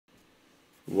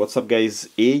What's up, guys?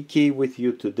 AK with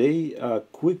you today. A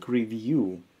quick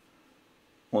review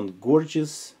on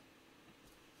gorgeous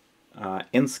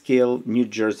N-scale New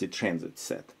Jersey Transit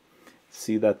set.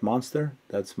 See that monster?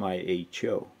 That's my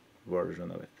HO version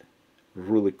of it.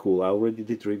 Really cool. I already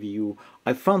did review.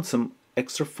 I found some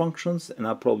extra functions and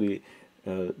I'll probably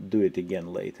do it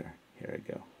again later. Here I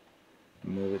go.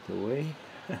 Move it away.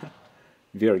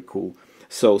 Very cool.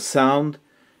 So sound,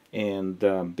 and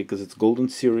because it's Golden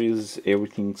Series,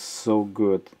 everything's so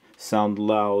good. Sound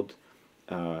loud,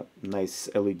 nice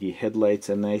LED headlights,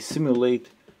 and I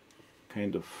simulate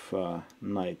kind of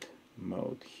night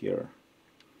mode here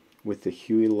with the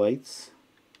Huey lights.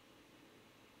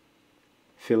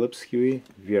 Philips Huey,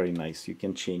 very nice. You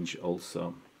can change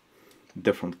also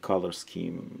different color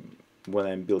scheme when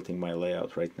I'm building my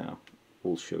layout right now.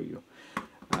 We'll show you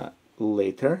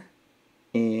later.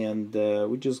 And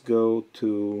we just go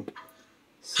to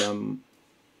some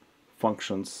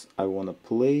functions I want to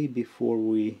play before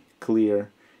we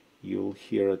clear. You'll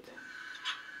hear it.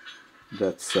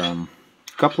 That's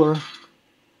coupler.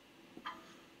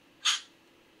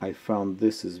 I found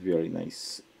this is very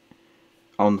nice.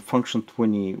 On function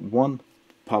 21,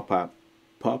 pop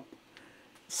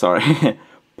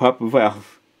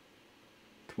valve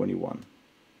 21.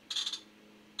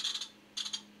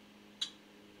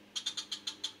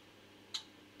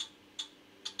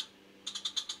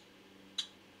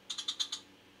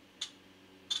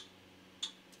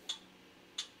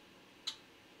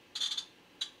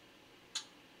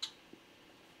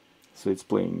 So it's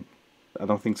playing, I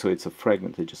don't think so it's a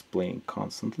fragment, it's just playing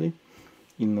constantly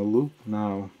in a loop.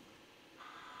 Now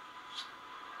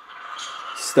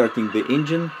starting the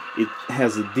engine, it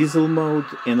has a diesel mode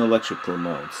and electrical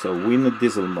mode. So we're in a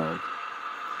diesel mode.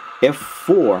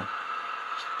 F4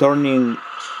 turning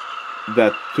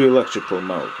that to electrical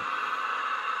mode.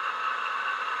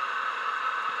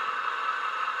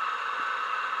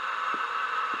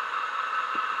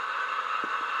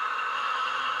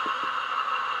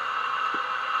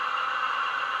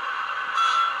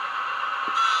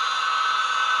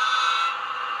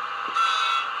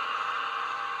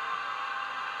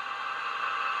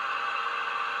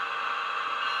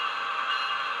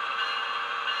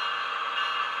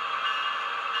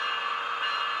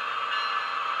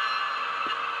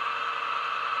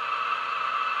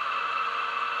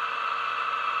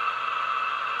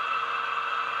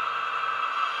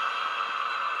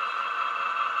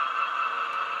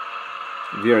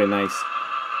 Very nice.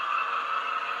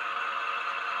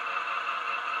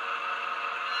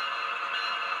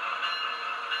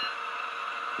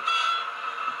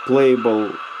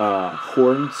 Playable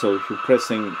horn, so if you're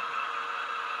pressing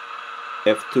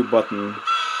F2 button,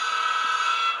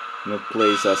 and it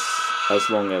plays as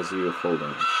long as you're holding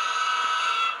it.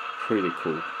 Pretty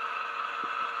cool.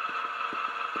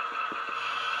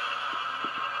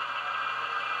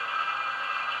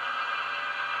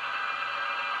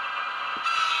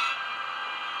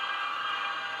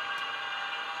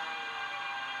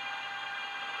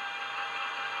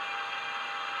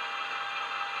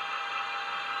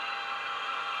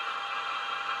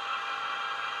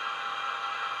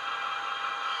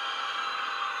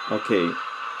 Okay,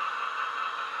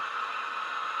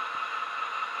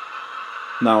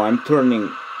 now I'm turning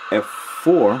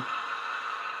F4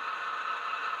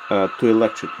 to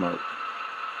electric mode.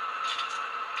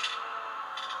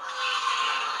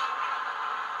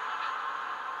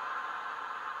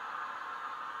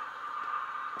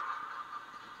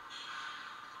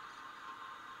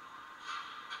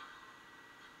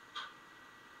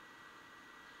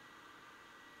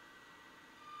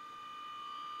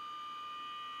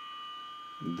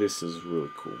 This is really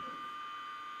cool.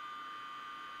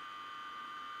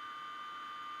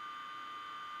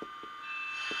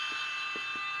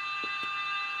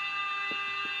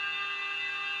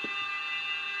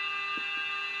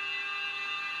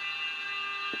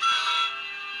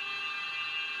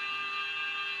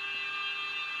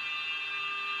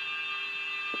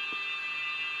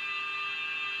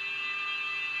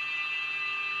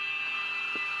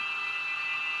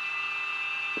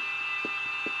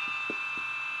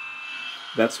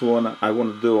 That's what I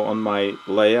want to do on my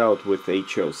layout with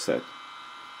HO set,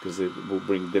 because it will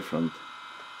bring different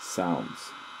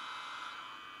sounds.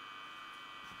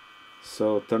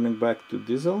 So turning back to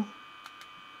diesel,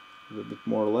 a little bit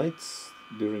more lights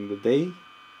during the day.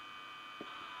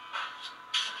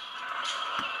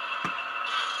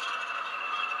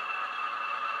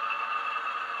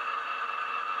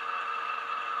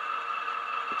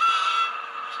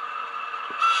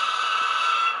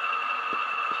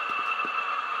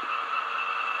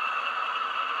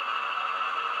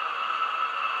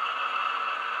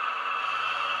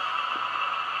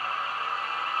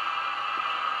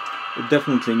 You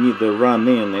definitely need to run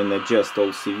in and adjust all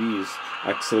CVs,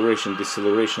 acceleration,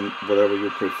 deceleration, whatever you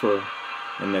prefer,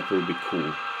 and that will be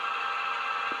cool.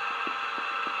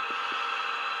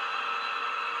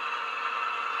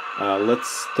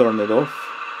 Let's turn it off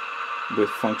with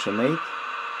function 8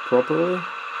 properly.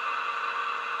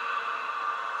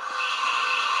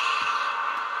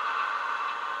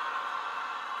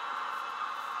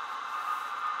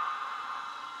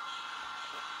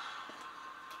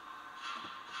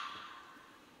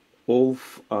 All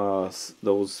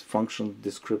those function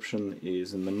description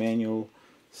is in the manual,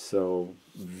 so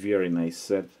very nice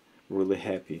set, really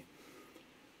happy.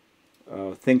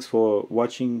 Thanks for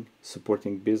watching,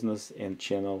 supporting business and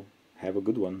channel. Have a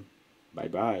good one. Bye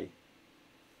bye.